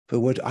But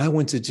what I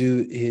want to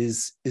do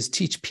is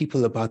teach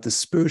people about the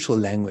spiritual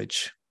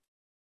language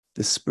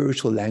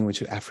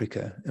of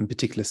Africa, in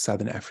particular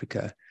Southern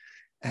Africa,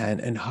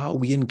 and how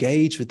we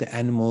engage with the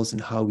animals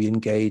and how we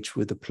engage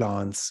with the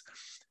plants,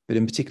 but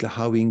in particular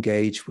how we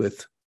engage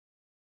with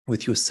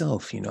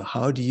yourself.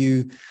 How do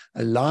you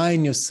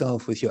align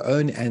yourself with your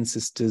own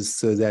ancestors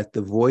so that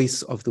the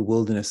voice of the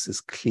wilderness is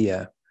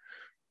clear?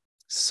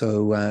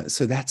 So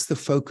that's the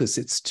focus.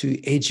 It's to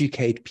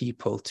educate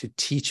people, to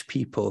teach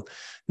people,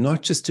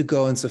 not just to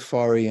go on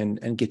safari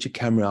and get your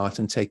camera out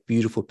and take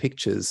beautiful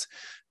pictures,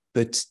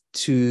 but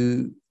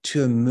to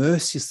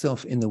immerse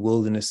yourself in the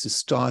wilderness, to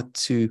start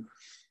to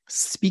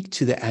speak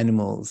to the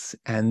animals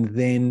and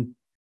then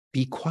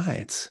be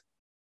quiet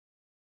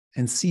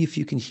and see if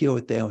you can hear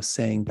what they are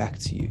saying back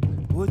to you.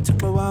 Yo,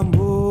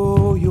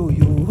 yo,